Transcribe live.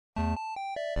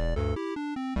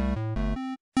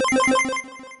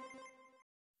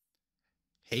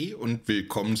Hey und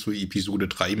willkommen zu Episode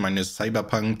 3 meines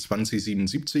Cyberpunk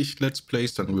 2077 Let's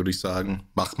Plays. Dann würde ich sagen,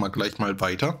 mach mal gleich mal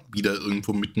weiter. Wieder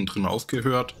irgendwo mittendrin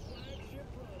aufgehört.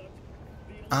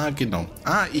 Ah, genau.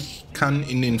 Ah, ich kann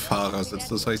in den Fahrersitz.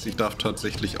 Das heißt, ich darf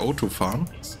tatsächlich Auto fahren.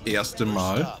 Das erste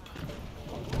Mal.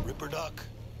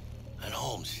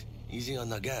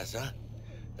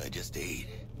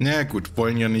 Na gut,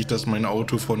 wollen ja nicht, dass mein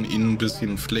Auto von innen ein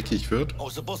bisschen fleckig wird.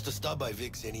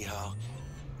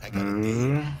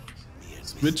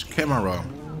 Switch Camera.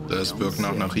 Das wirkt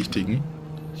nach einer richtigen.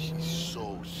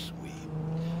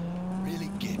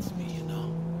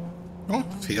 Oh,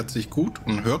 fährt sich gut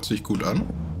und hört sich gut an.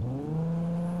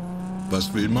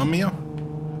 Was will man mehr?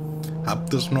 Hab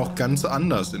das noch ganz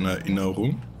anders in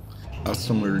Erinnerung. Hast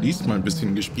du mal Release mal ein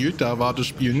bisschen gespielt, da war das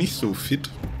Spiel nicht so fit.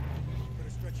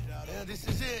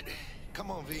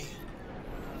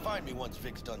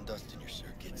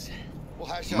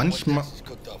 Manchmal...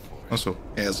 Achso,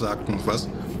 er sagt noch was.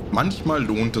 Manchmal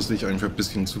lohnt es sich einfach ein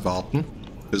bisschen zu warten,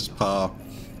 bis ein paar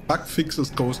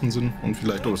Bugfixes draußen sind und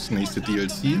vielleicht auch das nächste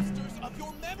DLC.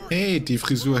 Hey, die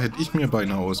Frisur hätte ich mir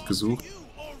beinahe ausgesucht.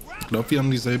 Ich glaube, wir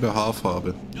haben dieselbe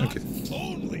Haarfarbe. Okay.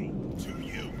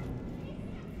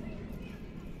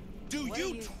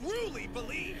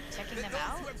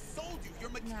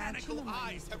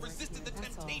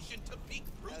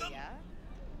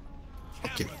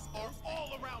 Okay.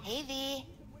 Hey V.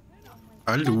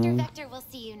 Hallo. Dr. Vector will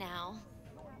see you now.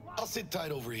 I'll sit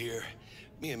tight over here.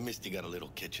 Me and Misty got a little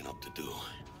catching up to do.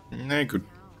 Na gut.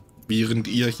 Während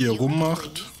ihr hier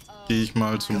rummacht, gehe ich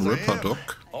mal zum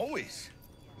Ripper-Dock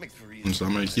und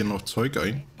sammle hier noch Zeug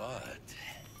ein.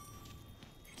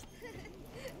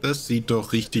 Das sieht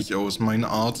doch richtig aus. Mein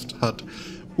Arzt hat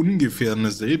ungefähr eine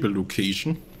selbe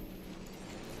Location.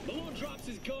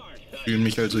 Ich fühle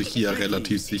mich also hier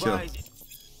relativ sicher.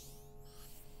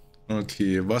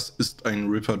 Okay, was ist ein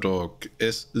Ripper-Dock?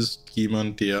 Es ist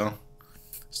jemand, der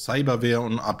Cyberware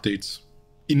und Updates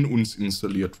in uns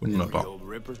installiert. Wunderbar.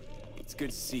 Good to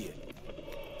see you.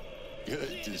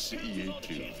 Good to see you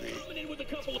too, V.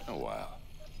 Oh, wow.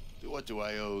 What do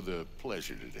I owe the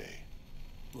pleasure today?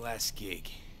 Last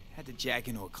gig. Had to jack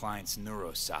into a client's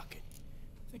neuro socket.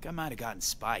 Think I might have gotten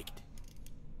spiked.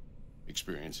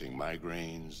 Experiencing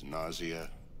migraines, nausea,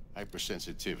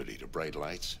 hypersensitivity to bright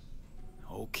lights?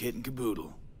 Whole kit and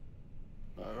caboodle.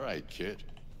 All right, kid.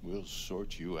 We'll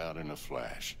sort you out in a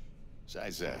flash.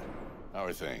 Besides that, how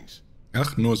are things?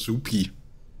 Ach, nur supi.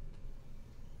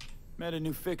 Met a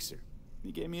new fixer.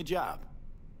 He gave me a job.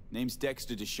 Name's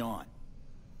Dexter Deshawn.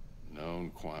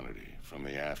 Known quantity from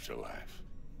the afterlife.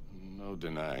 No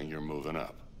denying you're moving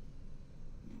up.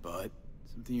 But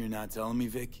something you're not telling me,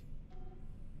 Vic?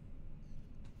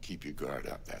 Keep your guard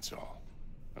up, that's all.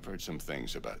 I've heard some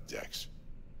things about Dex.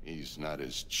 He's not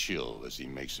as chill as he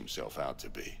makes himself out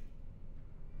to be.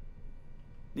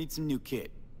 Need some new kit,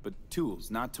 but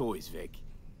tools, not toys, Vic.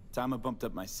 Time I bumped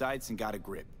up my sights and got a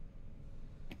grip.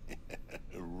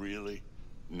 Really?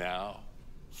 Now?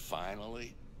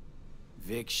 Finally?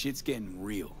 Vic, shit's getting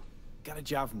real. Got a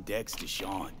job from Dex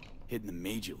Deshawn, hitting the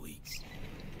major leagues.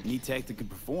 Need tech that can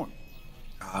perform.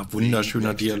 Ah,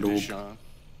 wunderschöner Dialog.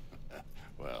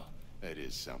 Well, that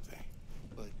is something.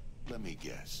 But let me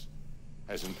guess.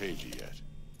 Hasn't paid you yet.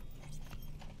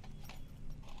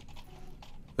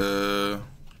 Nö.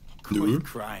 Quit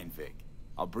crying, Vic.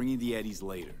 I'll bring you the eddies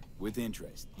later, with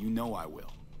interest. You know I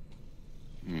will.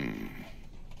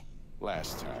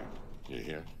 Last time. You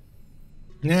hear?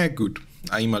 Na gut,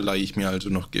 einmal leihe ich mir also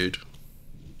noch Geld.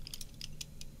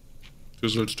 Du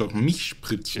sollst doch mich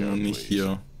spritzen und nicht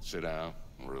hier. Sit down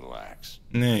and relax.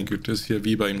 Nee, gut, das ist hier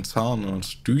wie beim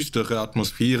Zahnarzt. Düstere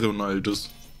Atmosphäre und all das.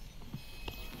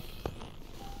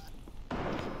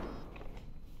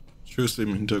 Tschüss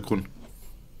im Hintergrund.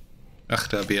 Ach,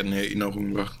 da werden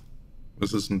Erinnerungen wach.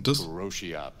 Was ist denn das?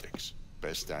 Hiroshi Optics.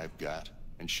 Best I've got.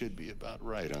 And should be about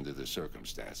right under the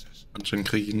circumstances. Anscheinend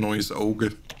kriege ich ein neues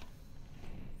Auge.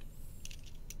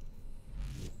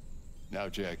 Now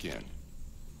jack in.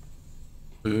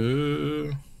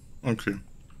 Okay.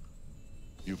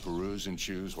 You peruse and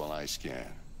choose while I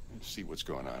scan. See what's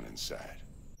going on inside.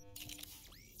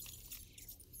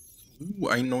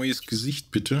 Ein neues Gesicht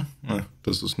bitte. Ah,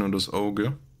 das ist nur das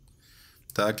Auge.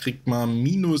 Da kriegt man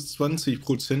minus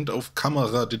 20% auf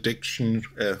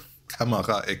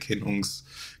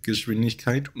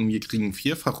Kameraerkennungsgeschwindigkeit und wir kriegen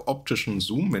vierfach optischen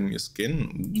Zoom, wenn wir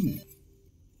scannen.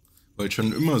 Weil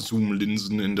schon immer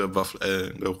Zoom-Linsen in der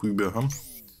in der Rübe haben.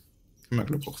 Kann man,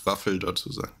 glaube ich, auch Waffel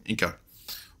dazu sagen. Egal.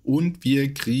 Und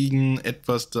wir kriegen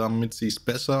etwas, damit es sich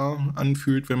besser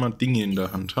anfühlt, wenn man Dinge in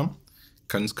der Hand haben.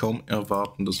 kann es kaum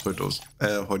erwarten, das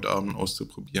heute Abend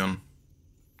auszuprobieren.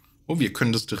 Oh, wir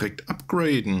können das direkt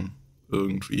upgraden.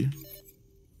 Irgendwie.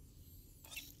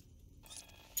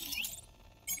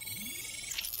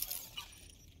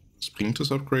 Was bringt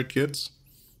das Upgrade jetzt?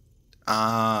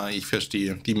 Ah, ich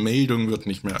verstehe. Die Meldung wird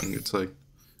nicht mehr angezeigt.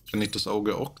 Kann ich das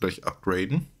Auge auch gleich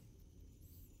upgraden?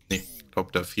 Nee, ich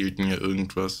glaube, da fehlt mir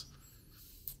irgendwas.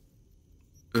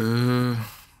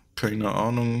 Keine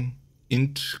Ahnung.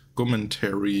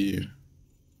 Commentary.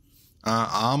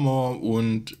 Armor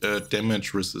und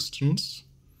Damage Resistance.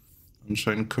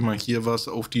 Anscheinend können wir hier was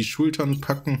auf die Schultern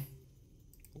packen.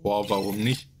 Boah, warum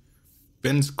nicht?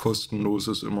 Wenn es kostenlos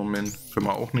ist im Moment, können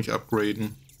wir auch nicht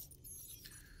upgraden.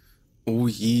 Oh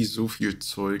je, so viel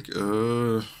Zeug.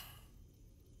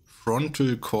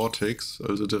 Frontal Cortex,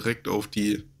 also direkt auf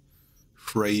die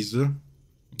Phrase.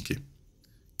 Okay.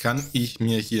 Kann ich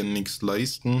mir hier nichts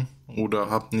leisten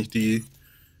oder habe nicht den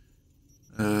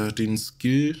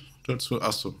Skill dazu?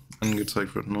 Achso,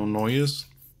 angezeigt wird nur Neues.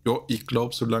 Ja, ich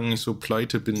glaube, solange ich so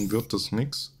pleite bin, wird das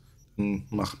nichts. Dann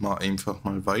mach mal einfach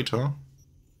mal weiter.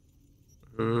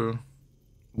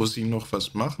 Muss ich noch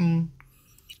was machen?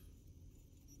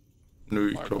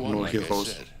 Nö, ich glaube nur hier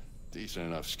raus.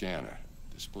 Decent enough scanner.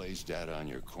 Displays data on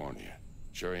your cornea.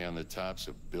 Cherry on the top's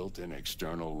a built-in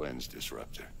external lens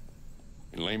disruptor.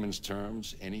 In layman's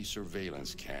terms, any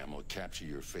surveillance cam will capture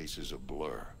your face as a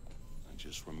blur. And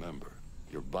just remember,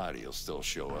 your body will still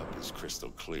show up as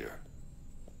crystal clear.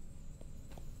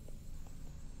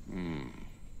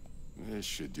 This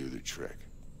should do the trick.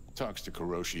 Talks to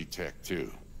Kuroshi Tech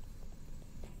too.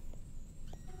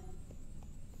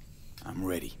 I'm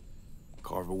ready.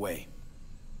 Carve away.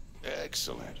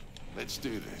 Excellent. Let's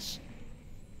do this.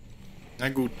 Na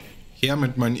gut, her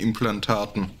mit meinen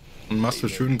Implantaten und machst du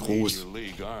schön groß.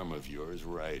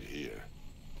 Right here.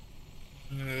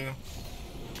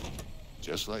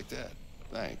 Just like that.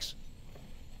 Thanks.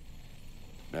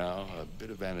 Now a bit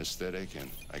of anesthetic and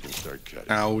I can start cutting.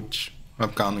 Autsch,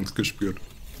 hab gar nichts gespürt.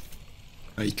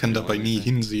 Ich kann dabei nie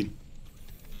hinsehen.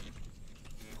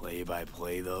 Play by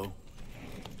play though.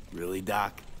 Really,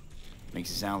 Doc? Makes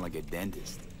you sound like a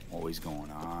dentist. Always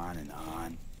going on and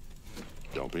on.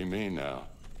 Don't be mean now.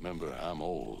 Remember, I'm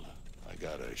old. I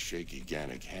got a shaky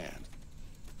Gannic hand.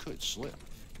 Could slip.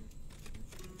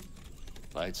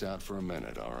 Lights out for a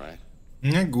minute, all right?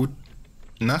 Na gut.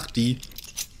 Nachti.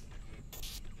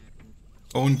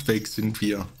 Und weg sind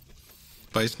wir.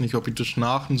 Weiß nicht, ob ich das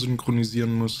Schnarchen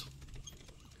synchronisieren muss.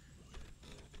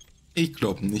 Ich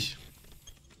glaube nicht.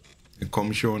 Ja,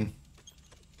 komm schon.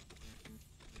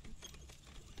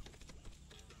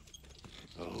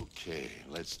 Okay,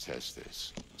 let's test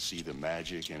this. See the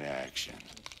magic in action.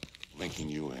 Linking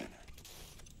you in.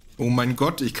 Oh mein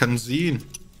Gott, ich kann sehen.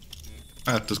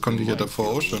 Ah, das konnte ich ja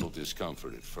davor auch schon.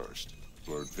 Discomfort at first.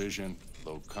 Blurred vision,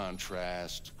 low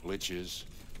contrast, glitches.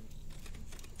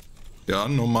 Ja,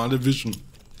 normale Vision.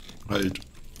 Halt.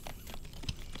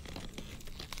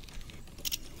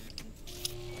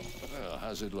 Well,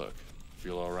 how's it look?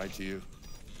 Feel all right to you?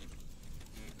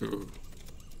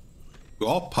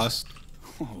 Ja, passt.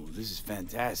 Oh, this is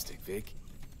fantastic, Vic.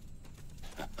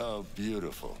 Oh,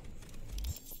 beautiful.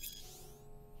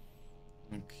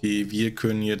 Okay, wir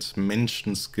können jetzt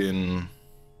Menschen scannen.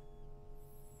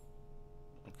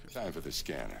 Okay. Time for the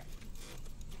scanner.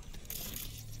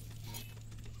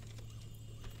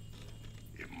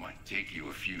 It might take you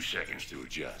a few seconds to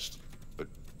adjust, but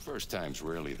first time's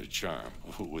rarely the charm,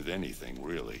 with anything,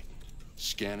 really.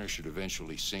 Scanner should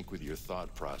eventually sync with your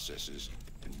thought processes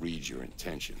and read your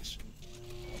intentions.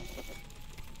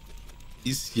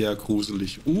 Ist ja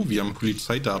gruselig. Wir haben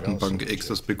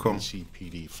Polizeidatenbank-Access bekommen.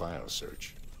 CPD file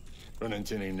search. Run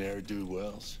into any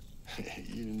ne'er-do-wells?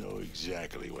 You know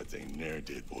exactly what they ne'er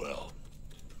did well.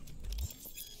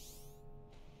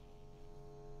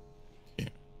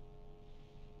 Okay.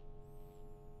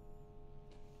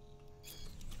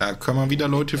 Da kann man wieder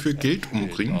Leute für Geld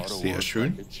umbringen. Sehr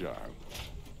schön.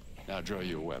 Now draw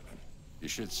your weapon. You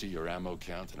should see your ammo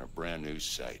count in a brand new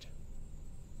sight.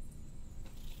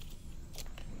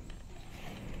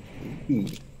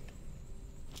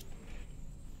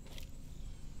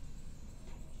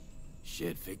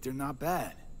 Shit, Vic, they're not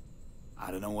bad.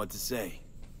 I don't know what to say.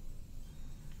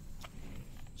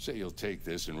 Say you'll take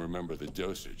this and remember the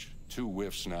dosage. 2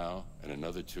 whiffs now and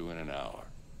another 2 in an hour.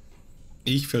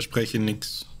 Ich verspreche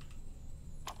nix.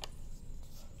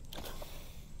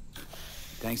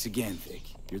 Thanks again, Vic.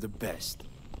 You're the best.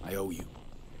 I owe you.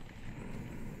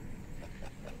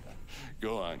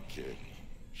 Go on, kid.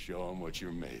 Show them what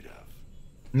you're made of.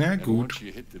 Na And gut. once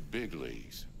you hit the big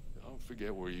leagues, don't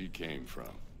forget where you came from.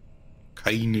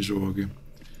 Keine Sorge.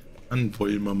 Dann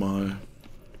wollen wir mal.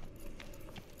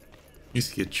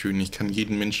 Ist jetzt schön, ich kann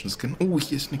jeden Menschen scannen. Oh,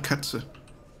 hier ist eine Katze.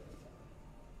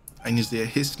 Eine sehr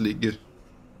hässliche.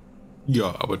 Ja,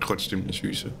 aber trotzdem eine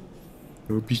süße.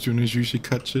 Ja, bist du eine süße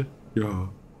Katze? Ja.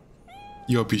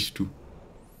 Ja, bist du.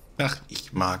 Ach,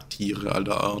 ich mag Tiere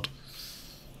aller Art.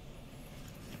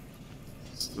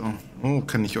 So. Oh,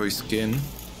 kann ich euch scannen?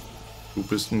 Du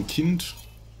bist ein Kind.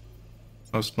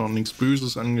 Hast noch nichts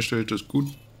Böses angestellt, ist gut.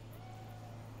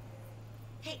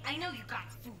 Hey, I know you got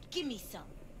food. Give me some.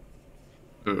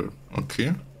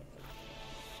 Okay.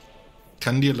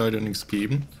 Kann dir leider nichts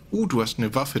geben. Du hast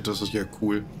eine Waffe, das ist ja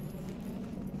cool.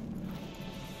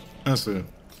 Also,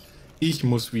 ich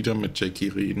muss wieder mit Jackie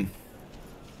reden.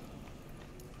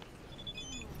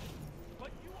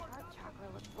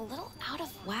 A little out of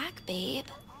whack, babe.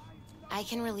 I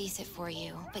can release it for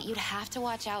you, but you'd have to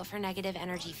watch out for negative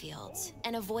energy fields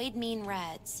and avoid mean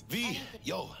reds. V,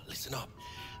 yo, listen up.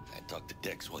 I talked to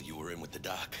Dex while you were in with the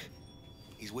doc.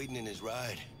 He's waiting in his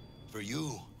ride. For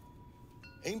you.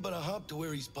 Ain't but a hop to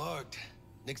where he's parked.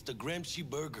 Next to Gramsci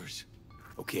Burgers.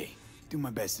 Okay, do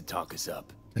my best to talk us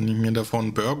up. Kann ich mir davon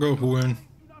einen Burger holen?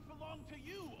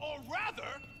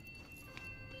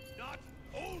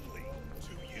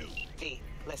 V,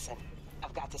 listen.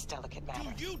 I've got this delicate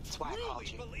matter. That's why I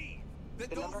called you.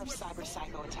 The number of cyber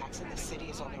psycho attacks in the city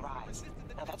is on the rise.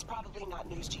 Now that's probably not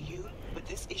news to you, but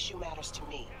this issue matters to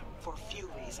me for a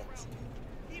few reasons.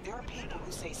 There are people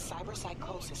who say cyber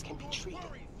psychosis can be treated.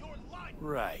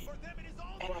 Right.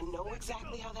 And I know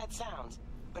exactly how that sounds,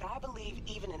 but I believe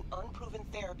even an unproven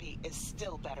therapy is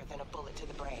still better than a bullet to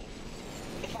the brain.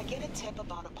 If I get a tip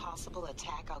about a possible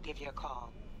attack, I'll give you a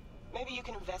call. Maybe you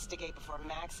can investigate before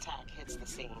Max Tack hits the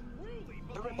scene.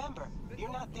 But remember,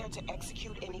 you're not there to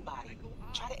execute anybody.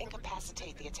 Try to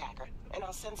incapacitate the attacker, and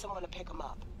I'll send someone to pick him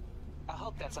up. I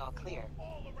hope that's all clear.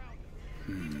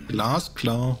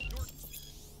 Glasklar.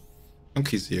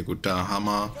 Okay, sehr gut. Da haben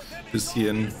wir ein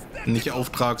bisschen nicht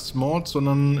Auftragsmord,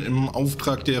 sondern im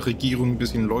Auftrag der Regierung ein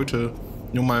bisschen Leute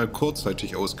nur mal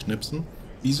kurzzeitig ausknipsen.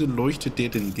 Wieso leuchtet der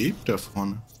denn gelb da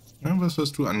vorne? Ja, was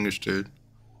hast du angestellt?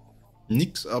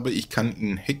 Nix, aber ich kann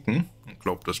ihn hacken. Ich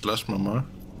glaube, das lassen wir mal.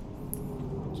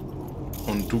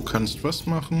 Und du kannst was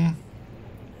machen?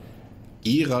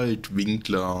 Gerald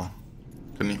Winkler.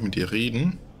 Kann ich mit dir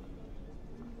reden?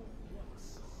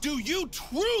 Do you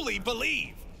truly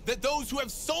believe that those who have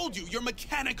sold you your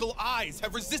mechanical eyes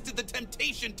have resisted the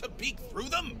temptation to peek through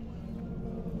them?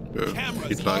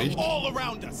 Cameras Vielleicht. are all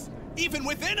around us, even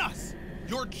within us.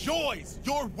 Your joys,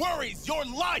 your worries, your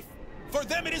life. For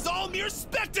them, it is all mere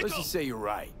spectacle. Let's just say you're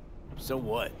right. So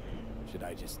what? Should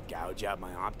I just gouge out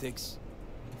my optics?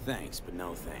 Thanks, but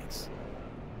no thanks.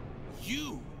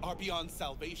 You are beyond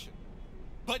salvation,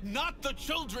 but not the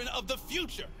children of the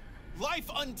future. Life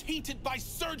untainted by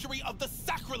surgery of the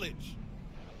sacrilege.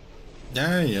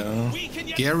 Ja, ja.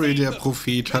 Gary, der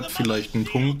Prophet, hat vielleicht einen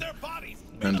Punkt.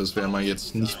 Ja, das werden wir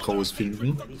jetzt nicht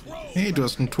rausfinden. Hey, du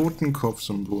hast ein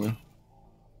Totenkopf-Symbol.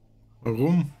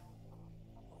 Warum?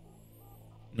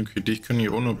 Okay, dich kann ich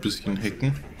auch noch ein bisschen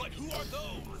hacken.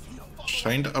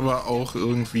 Scheint aber auch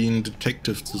irgendwie ein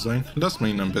Detective zu sein. Lass mal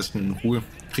ihn am besten in Ruhe.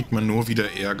 Kriegt man nur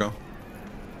wieder Ärger.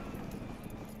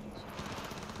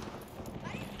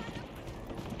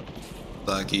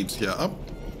 Da geht's ja ab.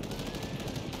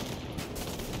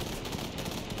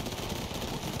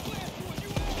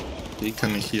 Wie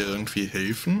kann ich hier irgendwie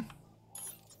helfen?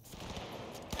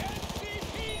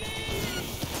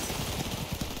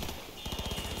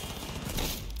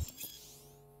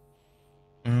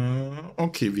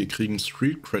 Okay, wir kriegen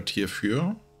Street Cred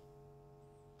hierfür.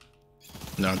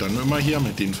 Na, dann immer hier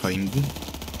mit den Feinden.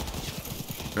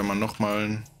 Wenn man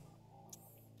nochmal...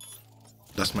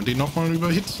 Lass mal den nochmal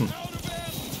überhitzen.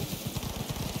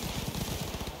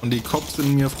 Und die Cops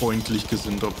sind mir freundlich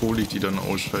gesinnt, obwohl ich die dann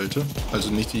ausschalte. Also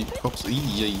nicht die Cops...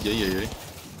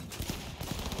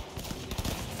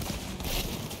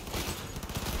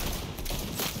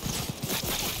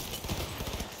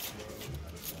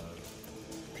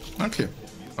 Okay,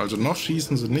 also noch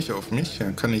schießen sie nicht auf mich.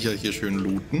 Dann kann ich ja hier schön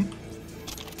looten.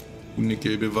 Und eine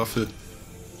gelbe Waffe.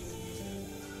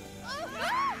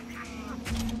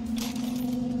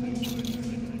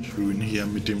 Schön hier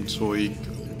mit dem Zeug.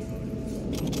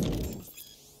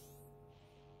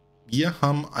 Wir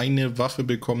haben eine Waffe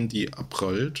bekommen, die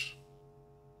abprallt.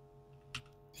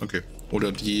 Okay,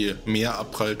 oder die mehr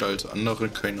abprallt als andere,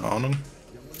 keine Ahnung.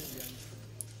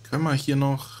 Können wir hier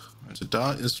noch... Also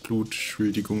da ist Loot,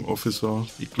 Entschuldigung, Officer.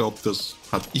 Ich glaube, das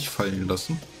habe ich fallen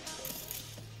lassen.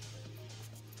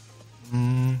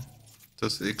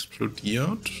 Das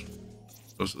explodiert.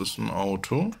 Das ist ein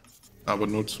Auto. Aber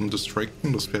nur zum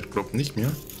Distracten. Das fährt, glaube ich, nicht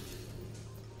mehr.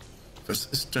 Was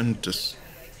ist denn das?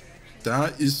 Da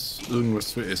ist irgendwas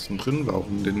zu essen drin,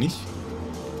 warum denn nicht?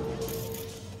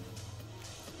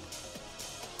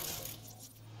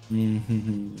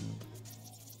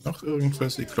 Noch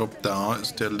irgendwas? Ich glaube, da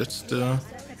ist der letzte.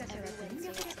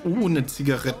 Oh, eine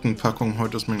Zigarettenpackung.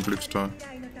 Heute ist mein Glückstag.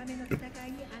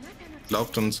 Ich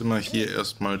glaube, dann sind wir hier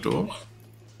erstmal durch.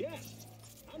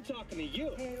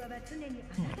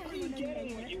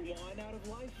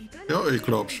 Ja, ich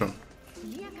glaube schon.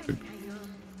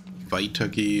 Weiter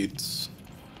geht's.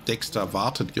 Dexter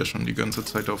wartet ja schon die ganze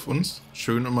Zeit auf uns.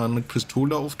 Schön immer mit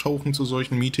Pistole auftauchen zu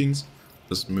solchen Meetings.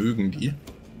 Das mögen die.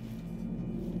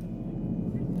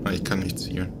 Ah, ich kann nicht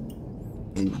zielen.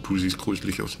 Du siehst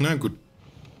gruselig aus. Na gut.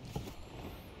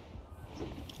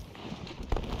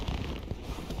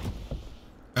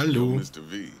 Hallo. Mr.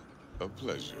 V, a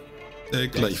pleasure.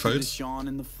 Gleichfalls. Sean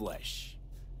in the flesh.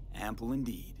 Ample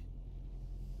indeed.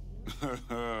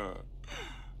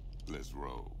 Let's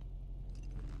roll.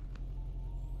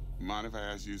 Mind if I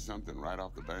ask you something right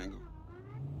off the bangle?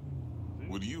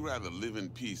 Would you rather live in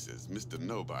pieces, Mr.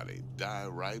 Nobody, die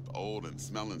ripe, old, and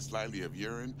smelling slightly of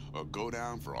urine, or go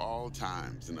down for all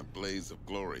times in a blaze of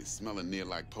glory, smelling near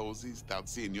like posies, without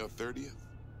seeing your 30th?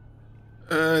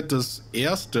 Das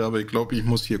erste, aber ich glaube, ich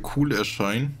muss hier cool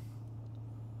erscheinen.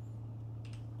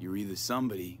 You're either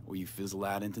somebody or you fizzle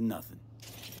out into nothing.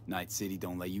 Night City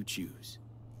don't let you choose.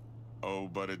 Oh,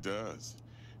 but it does.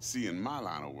 See, in my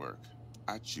line of work,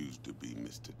 I choose to be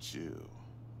Mr. Chill.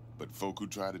 But folk who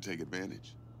try to take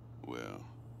advantage, well,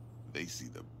 they see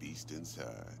the beast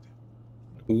inside.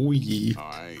 Oh je. All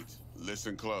right,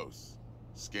 listen close.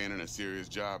 Scanning a serious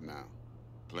job now.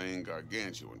 Playing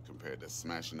gargantuan compared to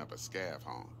smashing up a scav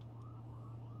haunt.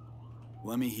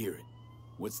 Let me hear it.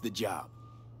 What's the job?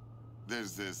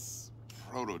 There's this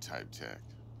prototype tech.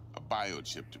 A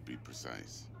biochip to be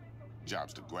precise.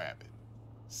 Job's to grab it.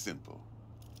 Simple.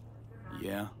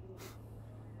 Yeah?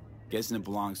 Guessing it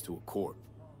belongs to a corp.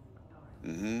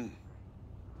 Mm-hmm.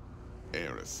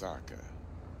 Arasaka.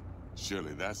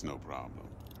 Surely that's no problem.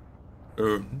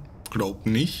 Glaub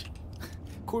nicht.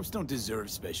 Corps don't deserve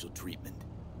special treatment.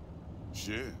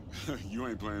 Shit, you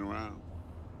ain't playing around.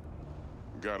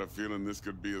 Got a feeling this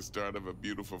could be a start of a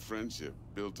beautiful friendship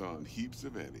built on heaps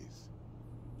of eddies.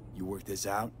 You work this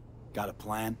out? Got a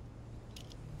plan?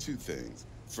 Two things.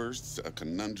 First, a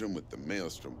conundrum with the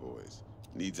Maelstrom boys.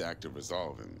 Needs active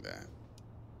resolving that.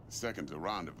 Second, a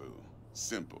rendezvous.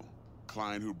 Simple.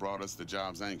 Client who brought us the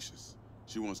job's anxious.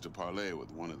 She wants to parlay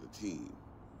with one of the team.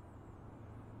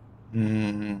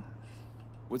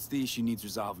 What's the issue needs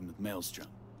resolving with Maelstrom?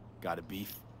 Got a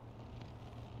beef?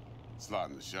 Slot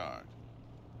in the shard.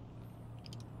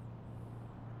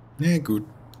 Na gut,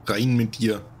 rein mit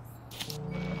dir.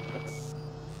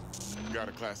 Got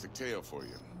a classic tale for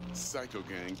you. Psycho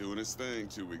gang doing his thing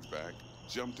 2 weeks back.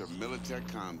 Jumped a Militech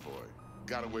convoy.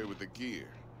 Got away with the gear.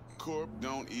 Corp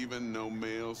don't even know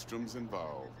Maelstrom's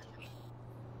involved.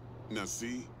 Now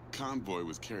see, convoy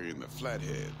was carrying the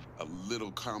Flathead, a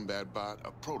little combat bot,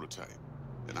 a prototype.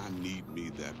 And I need me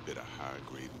that bit of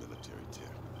high-grade military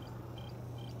tech.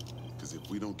 Because if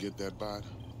we don't get that bot,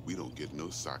 we don't get no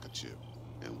soccer chip.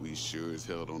 And we sure as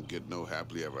hell don't get no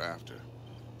happily ever after.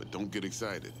 But don't get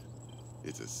excited.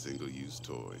 It's a single-use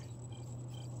toy.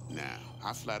 Now,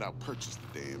 I flat out purchased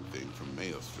the damn thing from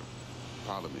Maelstrom.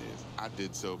 Problem is, I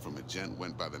did so from a gent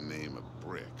went by the name of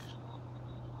Brick.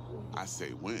 I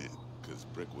say when, because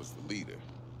Brick was the leader.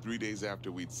 3 days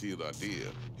after we'd sealed our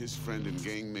deal, his friend and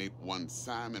gangmate, one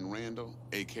Simon Randall,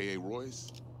 a.k.a.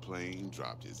 Royce, plain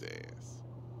dropped his ass.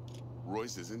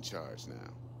 Royce is in charge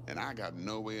now, and I got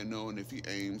no way of knowing if he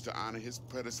aims to honor his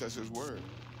predecessor's word.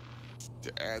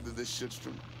 To add to this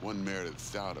shitstrom, one Meredith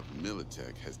Stout of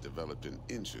Militech has developed an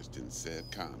interest in said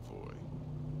convoy.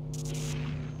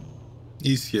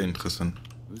 Ist hier interessant.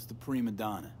 Who's the prima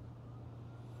donna?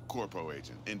 Corpo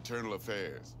agent, internal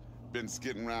affairs. Been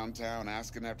skidding around town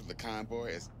asking after the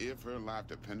convoy as if her life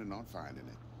depended on finding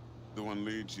it. The one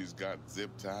lead she's got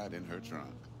zip-tied in her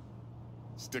trunk.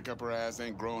 Stick up her ass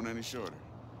ain't growing any shorter,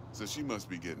 so she must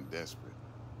be getting desperate.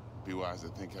 Be wise to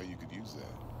think how you could use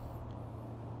that.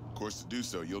 Of course, to do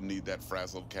so, you'll need that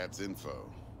frazzled cat's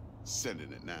info.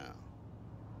 Sending it now.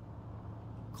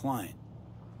 Client.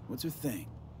 What's her thing?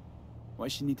 Why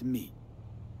she need to meet?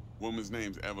 Woman's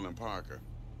name's Evelyn Parker.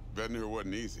 Vetting her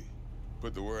wasn't easy.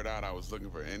 Put the word out I was looking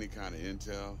for any kind of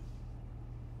intel.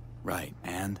 Right,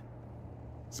 and?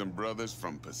 Some brothers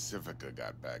from Pacifica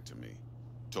got back to me.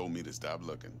 Told me to stop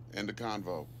looking. End of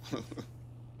convo.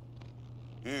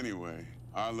 Anyway,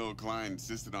 our little client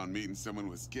insisted on meeting someone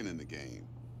with skin in the game.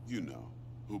 You know,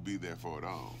 who'll be there for it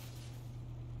all.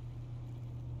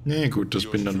 Nee, gut, das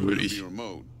bin dann wohl ich.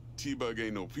 Remote, T-Bug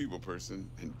ain't no people person,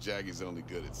 and Jaggy's only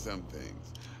good at some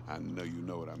things. I know you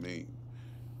know what I mean.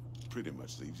 Pretty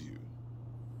much leaves you.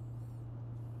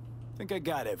 Think I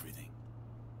got everything.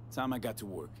 Time I got to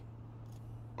work.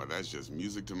 Well, that's just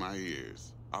music to my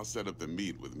ears. I'll set up the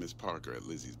meet with Miss Parker at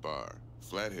Lizzie's bar.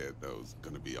 Flathead, though's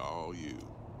gonna be all you.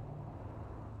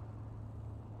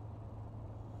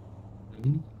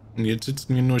 Und jetzt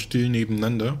sitzen wir nur still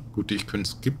nebeneinander. Gut, ich könnte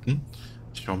skippen.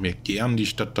 Ich schaue mir gern die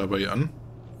Stadt dabei an.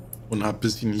 Und habe ein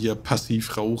bisschen hier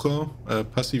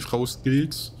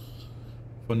Passivrauch-Skills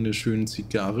von der schönen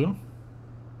Zigarre.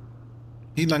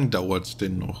 Wie lange dauert es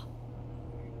denn noch?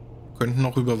 Wir könnten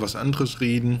noch über was anderes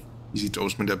reden. Wie sieht es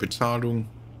aus mit der Bezahlung?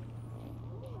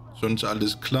 Sonst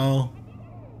alles klar?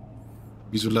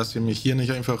 Wieso lasst ihr mich hier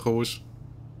nicht einfach raus?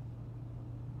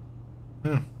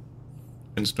 Ja.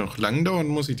 Wenn es noch lang dauert,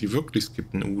 muss ich die wirklich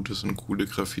skippen. Das sind coole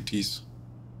Graffitis.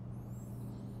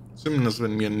 Zumindest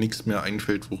wenn mir nichts mehr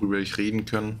einfällt, worüber ich reden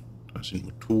kann. Da sind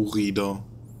Motorräder.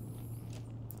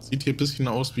 Sieht hier ein bisschen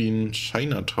aus wie ein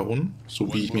Chinatown.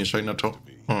 So wie ich mir Chinatown...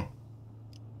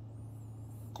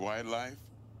 Quiet Life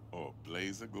or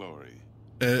Blaze of Glory?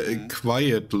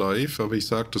 Quiet Life, aber ich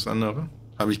sag das andere.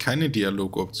 Habe ich keine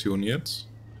Dialogoption jetzt?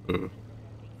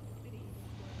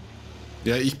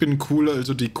 Ja, ich bin cooler,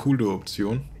 also die coole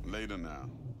Option.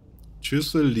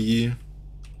 Tschüsseli.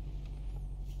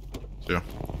 Ja,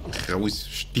 raus,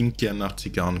 stinkt ja nach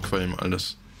Zigarrenqualm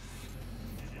alles.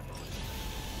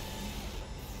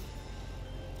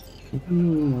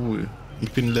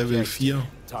 Ich bin Level 4.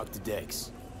 Talk to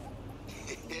Dex.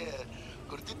 Yeah,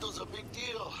 Gordito's a big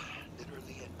deal.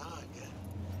 Literally a nug.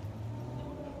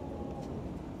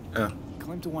 Ja.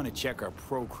 Claimed to want to check our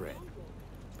pro cred,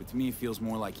 but to me it feels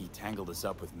more like he tangled us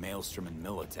up with Maelstrom and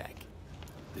Militech.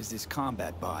 There's this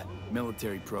combat bot,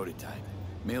 military prototype.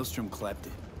 Maelstrom clept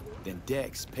it. Then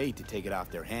Dex paid to take it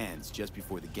off their hands just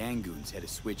before the Gangoons had a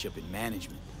switch up in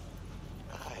management.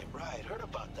 Right, heard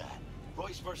about that.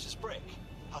 Royce versus Brick.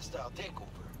 Hostile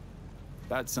takeover.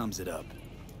 That sums it up.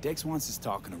 Dex wants us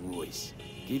talking to Royce.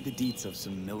 Gave the deets of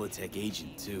some Militech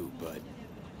agent too, but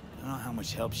I don't know how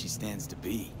much help she stands to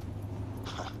be.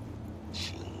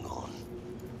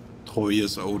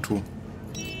 Treues Auto.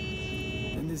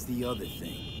 Then there's the other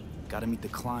thing. Gotta meet the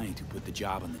client who put the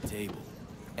job on the table.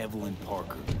 Evelyn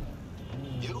Parker.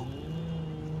 You?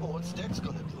 Well, what's Dex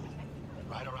gonna do?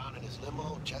 Ride around in his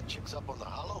limo, chat chicks up on the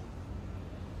hollow?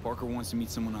 Parker wants to meet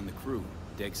someone on the crew.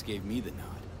 Dex gave me the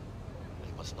nod.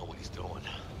 He must know what he's doing.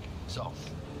 So,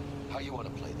 how you want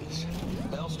to play this?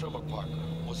 Maelstrom or Parker?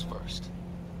 What's first?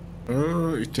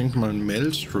 Ich denke mal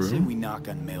Maelstrom. Say we knock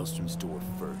on Maelstrom's door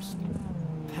first.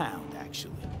 Pound,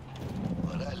 actually.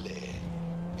 Orale.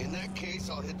 In that case,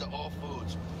 I'll hit the all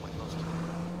foods.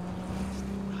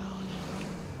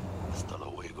 Hasta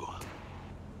luego.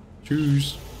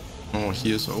 Tschüss. Oh,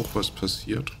 hier ist auch was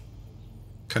passiert.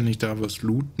 Kann ich da was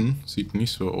looten? Sieht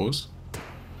nicht so aus.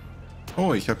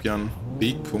 Oh, ich habe ja einen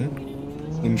Wegpunkt.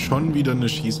 Und schon wieder eine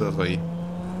Schießerei.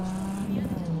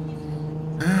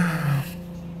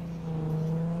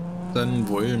 Dann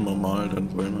wollen wir mal,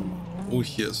 Oh,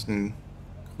 hier ist ein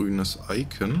grünes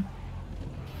Icon.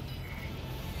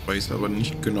 Weiß aber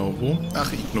nicht genau wo.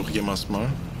 Ach, ignorieren wir es mal.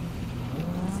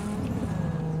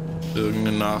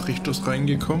 Irgendeine Nachricht ist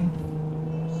reingekommen.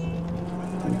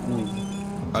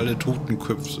 Alle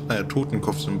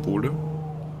Totenkopfsymbole.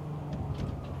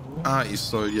 Ah, ich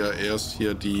soll ja erst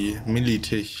hier die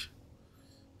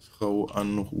Militech-Frau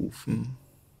anrufen.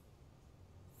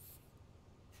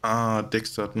 Ah,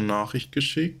 Dexter hat eine Nachricht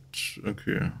geschickt.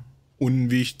 Okay.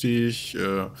 Unwichtig.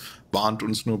 Warnt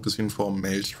uns nur ein bisschen vor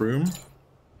Maelstrom.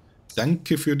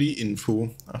 Danke für die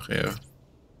Info. Ach ja.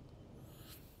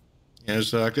 Er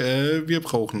sagt, wir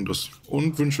brauchen das.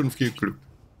 Und wünschen viel Glück.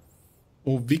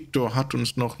 Oh, Victor hat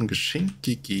uns noch ein Geschenk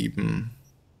gegeben.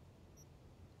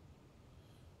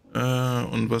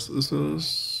 Und was ist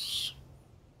es?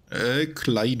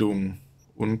 Kleidung.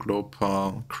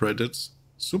 Unglaubbar. Credits.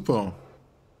 Super.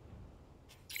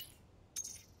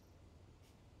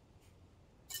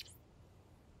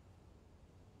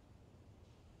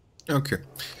 Okay.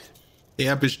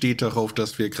 Er besteht darauf,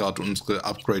 dass wir gerade unsere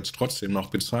Upgrades trotzdem noch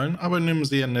bezahlen, aber in einem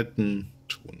sehr netten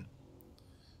Ton.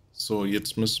 So,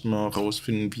 jetzt müssen wir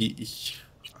rausfinden, wie ich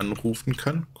anrufen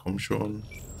kann. Komm schon.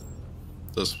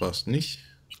 Das war's nicht.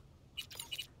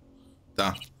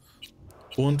 Da.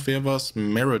 Und wer war's?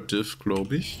 Meredith,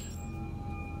 glaube ich.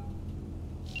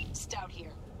 Stout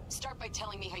here. Start by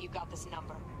telling me how you got this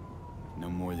number. No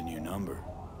more than your number.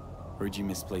 Heard you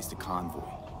misplaced a convoy.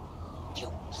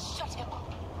 You shut him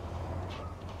up.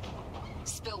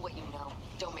 Spill what you know.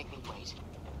 Don't make me wait.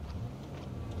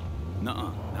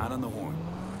 Nuh-uh, not on the horn.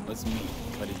 Let's meet.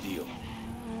 Cut a deal.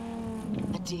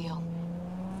 A deal.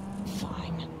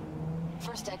 Fine.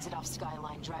 First exit off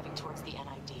Skyline, driving towards the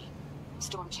NID.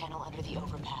 Storm channel under the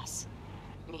overpass.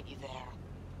 Meet you there.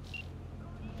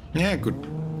 Ja, gut.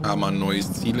 Aber ein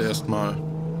neues Ziel erstmal.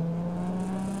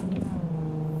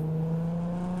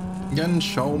 Dann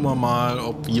schauen wir mal,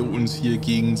 ob wir uns hier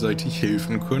gegenseitig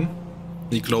helfen können.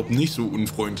 Ich glaube nicht so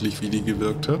unfreundlich, wie die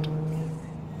gewirkt hat.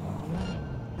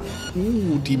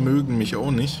 Die mögen mich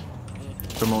auch nicht.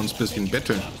 Können wir uns ein bisschen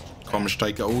betteln. Komm,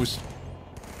 steig aus.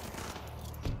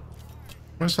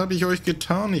 Was habe ich euch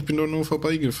getan? Ich bin doch nur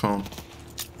vorbeigefahren.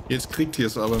 Jetzt kriegt ihr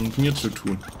es aber mit mir zu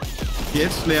tun.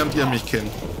 Jetzt lernt ihr mich kennen.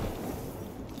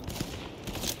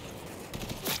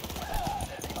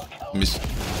 Mist.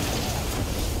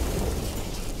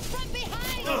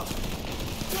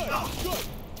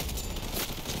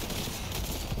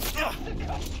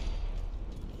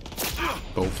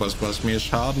 Auch was mir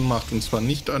Schaden macht, und zwar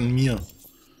nicht an mir.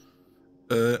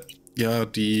 Ja,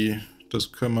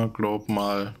 das können wir, glaub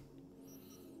mal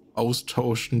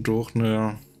austauschen durch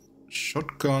eine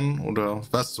Shotgun oder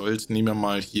was soll's. Nehmen wir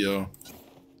mal hier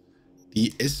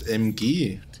die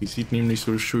SMG. Die sieht nämlich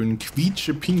so schön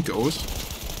quietschepink aus.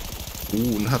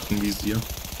 Und hat ein Visier.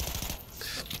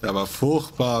 Aber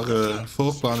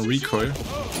furchtbaren Recoil.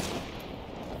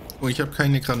 Oh, ich habe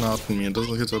keine Granaten mehr. Das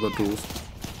ist jetzt aber doof.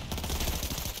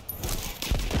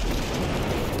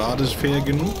 War das fair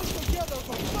genug?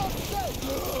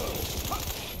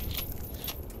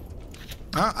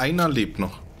 Ah, einer lebt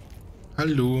noch.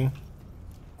 Hallo.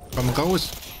 Komm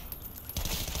raus.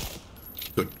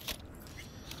 Gut.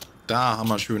 Da haben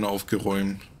wir schön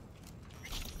aufgeräumt.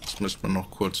 Jetzt müssen wir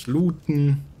noch kurz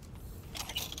looten.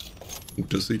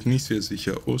 Gut, das sieht nicht sehr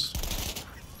sicher aus.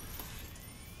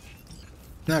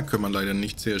 Na, können wir leider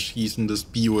nicht sehr schießen, das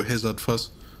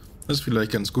Biohazard-Fass. Das ist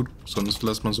vielleicht ganz gut, sonst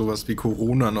lassen wir sowas wie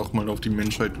Corona nochmal auf die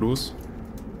Menschheit los.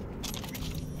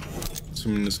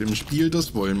 Zumindest im Spiel,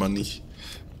 das wollen wir nicht.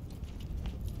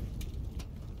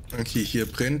 Okay, hier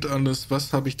brennt alles.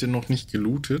 Was habe ich denn noch nicht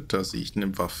gelootet? Da sehe ich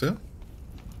eine Waffe.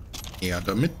 Ja,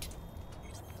 damit.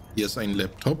 Hier ist ein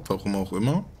Laptop, warum auch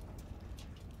immer.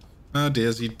 Ah,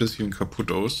 der sieht ein bisschen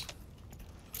kaputt aus.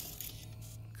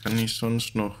 Kann ich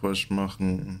sonst noch was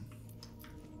machen?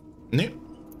 Ne.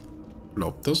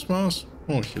 Glaubt, das war's.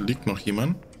 Oh, hier liegt noch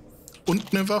jemand.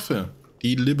 Und eine Waffe,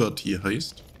 die Liberty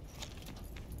heißt.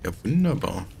 Ja,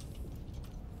 wunderbar.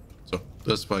 So,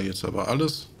 das war jetzt aber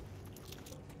alles.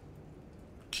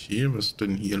 Okay, was ist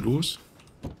denn hier los?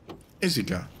 Ist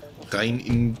egal.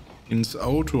 Rein ins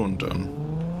Auto und dann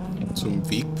zum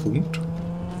Wegpunkt.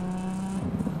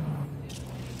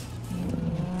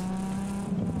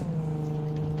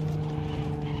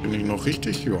 Bin ich noch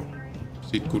richtig? Ja.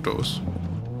 Sieht gut aus.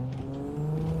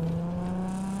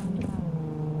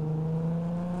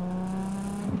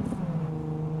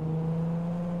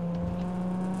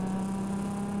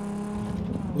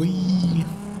 Ui.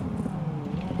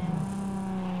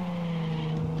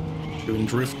 Schön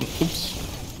driften. Ups.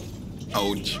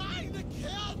 Autsch.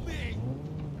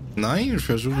 Nein, ich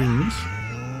versuche ihn nicht.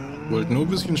 Ich wollte nur ein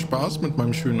bisschen Spaß mit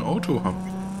meinem schönen Auto haben.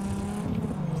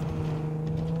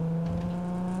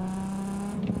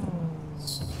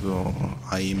 So,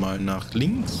 einmal nach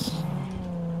links.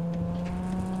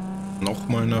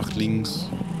 Nochmal nach links.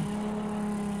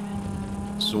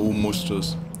 So muss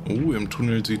das. Oh, im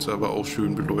Tunnel sieht es aber auch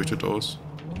schön beleuchtet aus.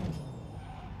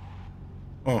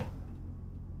 Oh.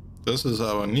 Das ist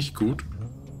aber nicht gut.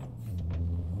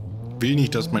 Will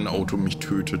nicht, dass mein Auto mich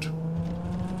tötet.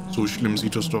 So schlimm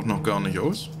sieht das doch noch gar nicht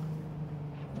aus.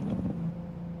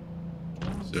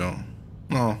 So.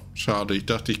 Oh, schade. Ich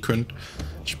dachte, ich könnte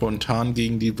spontan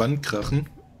gegen die Wand krachen.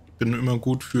 Ich bin immer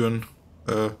gut für einen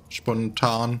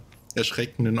spontan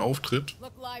erschreckenden Auftritt.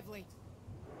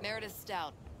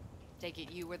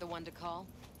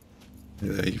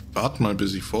 Ich warte mal,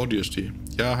 bis ich vor dir stehe.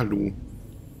 Ja, hallo.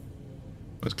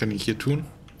 Was kann ich hier tun?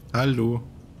 Hallo.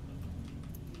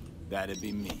 That'd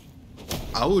be me.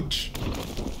 Autsch.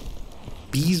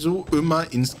 Wieso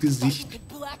immer ins Gesicht?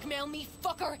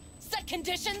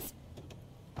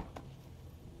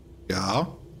 Ja.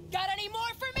 Got any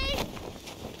more for me?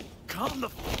 Calm the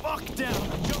fuck down.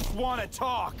 I just wanna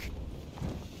talk.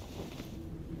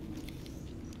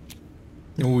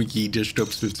 Oh je, der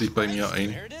stöpselt sich bei mir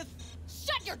ein.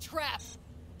 Shut your trap.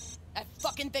 That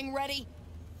fucking thing ready?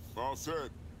 All set.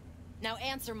 Now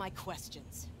answer my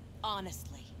questions.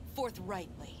 Honestly,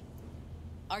 forthrightly.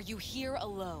 Are you here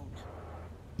alone?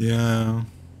 Ja.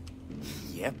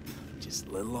 Yep, just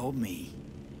little old me.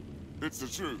 It's the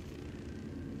truth.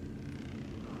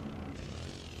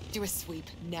 Do a sweep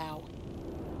now.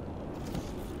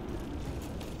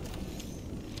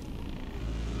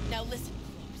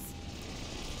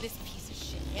 This piece of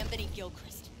shit, Anthony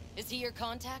Gilchrist. Is he your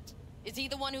contact? Is he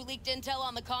the one who leaked intel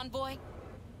on the convoy?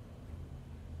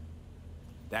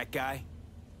 That guy?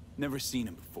 Never seen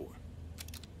him before.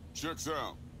 Checks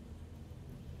out.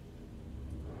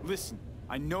 Listen,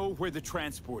 I know where the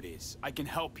transport is. I can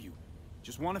help you.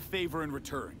 Just want a favor in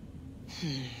return.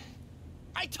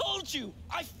 I told you!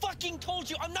 I fucking told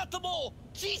you! I'm not the mole!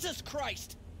 Jesus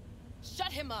Christ!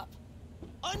 Shut him up!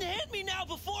 Unhand me now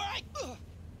before I...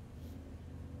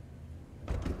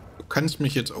 Du kannst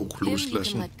mich jetzt auch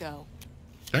loslassen.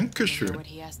 Dankeschön. What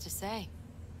he has to say.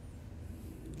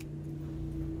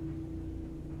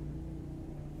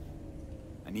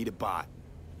 I need a bot.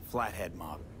 Flathead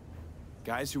model.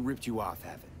 Guys who ripped you off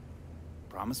have it.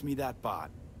 Promise me that bot.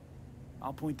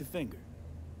 I'll point the finger.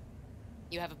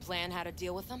 You have a plan how to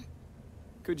deal with them?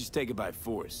 Could just take it by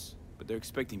force, but they're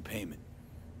expecting payment.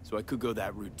 So I could go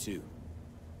that route too.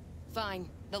 Fine,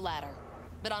 the latter.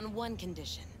 But on one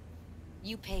condition.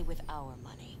 You pay with our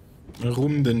money.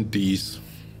 Warum denn dies?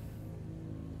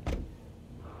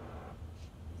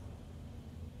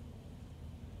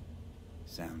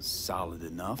 Sounds solid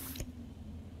enough.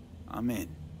 I'm in.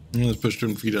 Das ist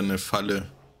bestimmt wieder eine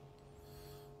Falle.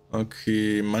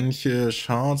 Okay, manche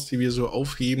Charts, die wir so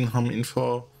aufheben, haben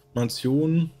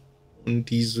Informationen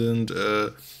und die sind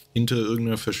hinter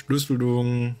irgendeiner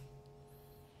Verschlüsselung.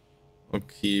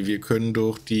 Okay, wir können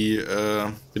durch die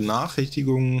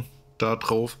Benachrichtigungen da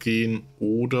drauf gehen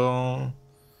oder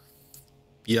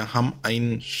wir haben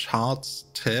einen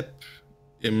Charts-Tab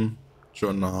im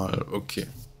Journal. Okay.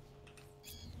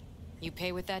 You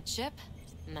pay with that chip,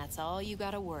 and that's all you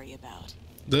gotta worry about.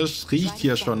 Das riecht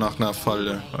ja schon nach einer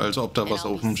Falle, als ob da was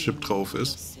auf dem Chip drauf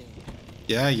ist.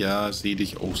 Ja, ja, seh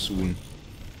dich auch soon.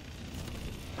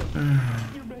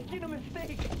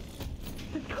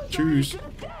 Tschüss.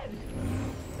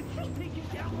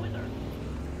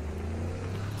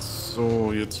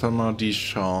 So, jetzt haben wir die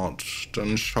Chart.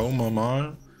 Dann schauen wir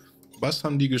mal. Was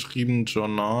haben die geschrieben?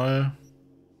 Journal.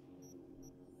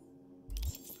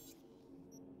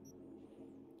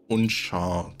 Und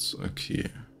Charts. Okay.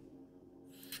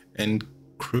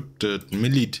 Encrypted.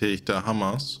 Militech, da haben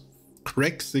wir's.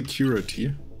 Crack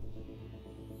Security.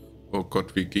 Oh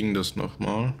Gott, wie ging das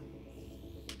nochmal?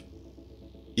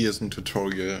 Hier ist ein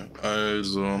Tutorial.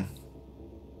 Also,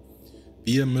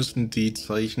 wir müssen die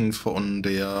Zeichen von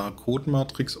der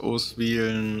Codematrix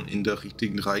auswählen in der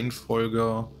richtigen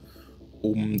Reihenfolge,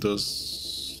 um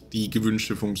die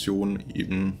gewünschte Funktion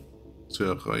eben zu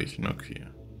erreichen. Okay.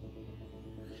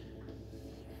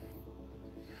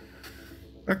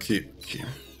 Okay.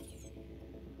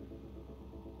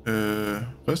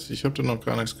 Was? Ich habe da noch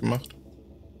gar nichts gemacht.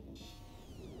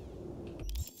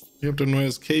 Ich habe da nur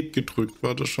Escape gedrückt.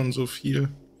 War das schon so viel?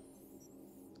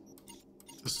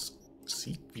 Das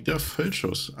sieht wieder falsch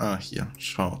aus. Ah, hier.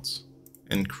 Charts.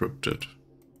 Encrypted.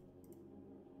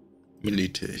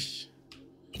 Militech.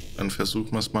 Dann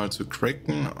versuchen wir es mal zu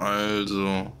cracken.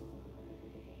 Also.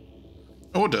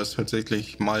 Oh, da ist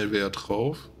tatsächlich Malware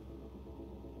drauf.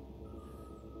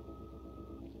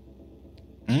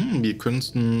 Wir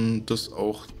könnten das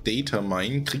auch Data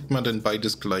minen. Kriegt man denn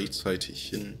beides gleichzeitig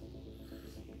hin?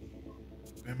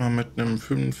 Wenn man mit einem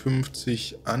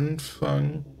 55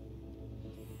 anfangen,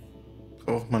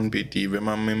 braucht man BD. Wenn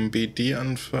man mit einem BD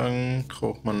anfangen,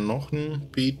 braucht man noch ein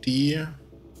BD.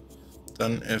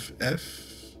 Dann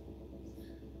FF.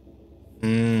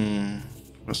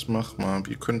 Was machen wir?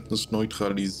 Wir könnten es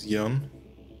neutralisieren.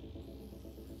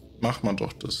 Machen wir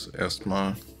doch das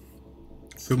erstmal.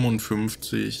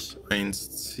 55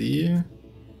 1C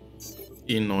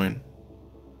E9.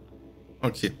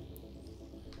 Okay.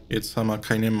 Jetzt haben wir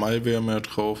keine Malware mehr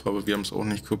drauf, aber wir haben es auch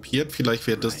nicht kopiert. Vielleicht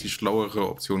wäre das die schlauere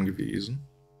Option gewesen.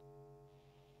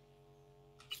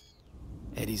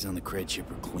 Eddie's on the crate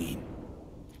chipper clean.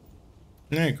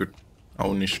 Na gut,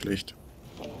 auch nicht schlecht.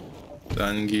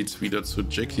 Dann geht's wieder zu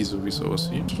Jackie, so wie es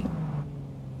aussieht.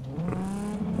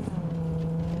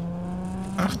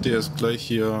 Ach, der ist gleich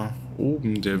hier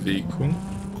oben, der Weg.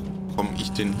 Komme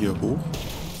ich denn hier hoch?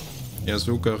 Ja,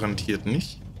 so garantiert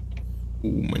nicht.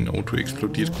 Mein Auto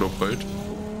explodiert, glaub bald.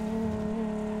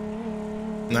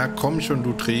 Na komm schon,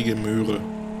 du träge Möhre.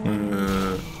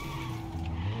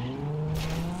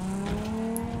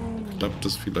 Klappt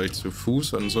das vielleicht zu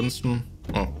Fuß? Ansonsten...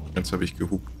 Oh, jetzt habe ich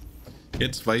gehupt.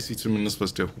 Jetzt weiß ich zumindest,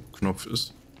 was der Hubknopf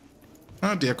ist.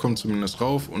 Ah, der kommt zumindest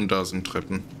rauf und da sind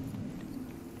Treppen.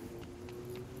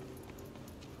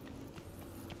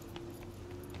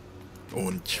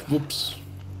 Und schwupps.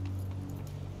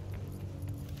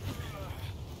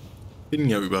 Bin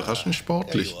ja überraschend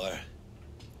sportlich.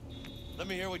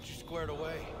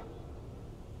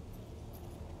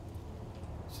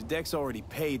 So Dex already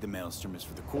paid the Maelstromers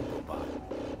for the corporal bot.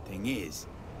 Thing is,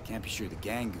 can't be sure the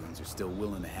gang goons are still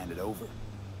willing to hand it over.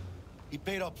 He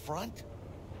paid up front?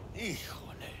 Híjole.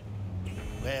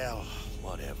 Well,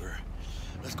 whatever.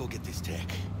 Let's go get this tech.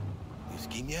 You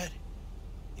scheme yet?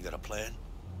 You got a plan?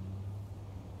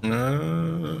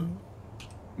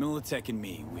 Militech and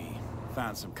me, we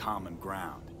found some common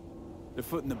ground. They're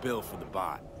footing the bill for the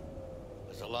bot.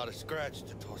 There's a lot of scratch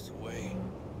to toss away.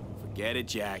 Forget it,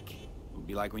 Jack. It'll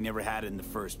be like we never had it in the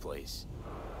first place.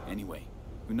 Anyway,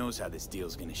 who knows how this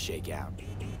deal's gonna shake out.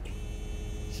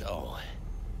 So,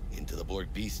 into the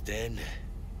Borg Beast Den?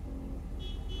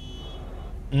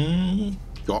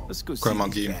 Ja, Let's go können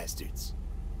wir see these gehen. bastards.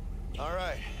 All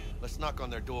right, let's knock on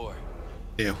their door.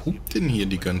 Wer hupt denn hier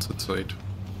die ganze Zeit?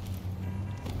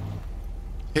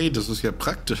 Hey, das ist ja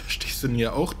praktisch. Die sind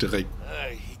ja auch direkt.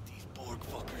 I hate these Borg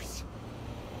fuckers.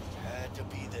 Had to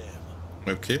be them.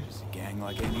 Okay. It's a gang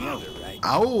like any other, right?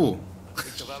 Au!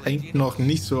 Scheint noch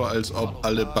nicht so, als ob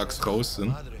alle Bugs raus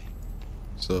sind.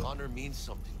 So. Honor means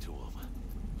something to them.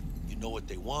 You know what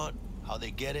they want, how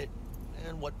they get it,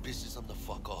 and what pisses them the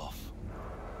fuck off.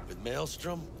 With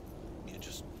Maelstrom, you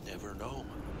just never know.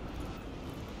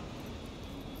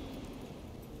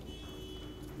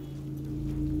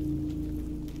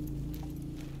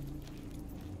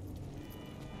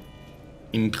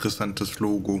 Interessantes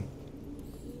Logo.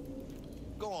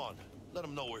 Go on, let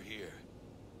them know we're here.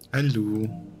 Hallo.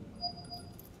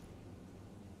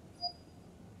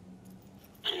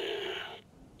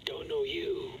 Don't know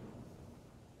you.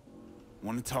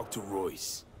 Want to talk to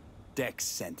Royce. Dex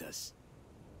sent us.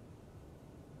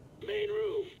 Main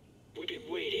room. We've been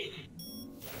waiting.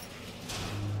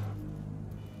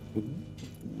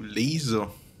 Laser.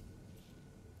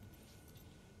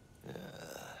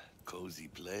 Cozy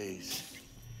place.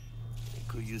 They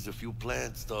could use a few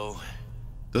plants, though.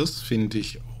 Das finde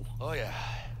ich auch. Oh yeah.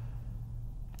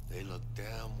 They look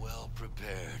damn well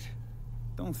prepared.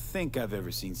 Don't think I've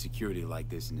ever seen security like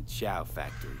this in a chow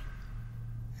factory.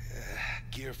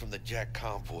 Gear from the Jack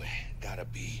convoy. Gotta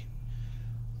be.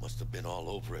 Must have been all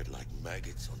over it like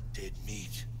maggots on dead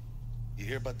meat. You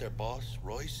hear about their boss,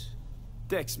 Royce?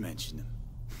 Dex mentioned him.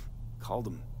 Called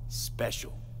him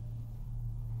special.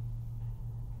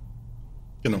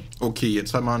 Genau. Okay,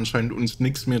 jetzt haben wir anscheinend uns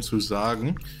nichts mehr zu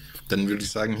sagen. Dann würde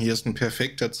ich sagen, hier ist ein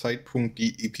perfekter Zeitpunkt,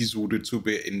 die Episode zu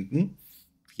beenden.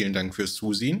 Vielen Dank fürs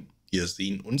Zusehen. Wir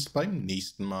sehen uns beim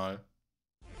nächsten Mal.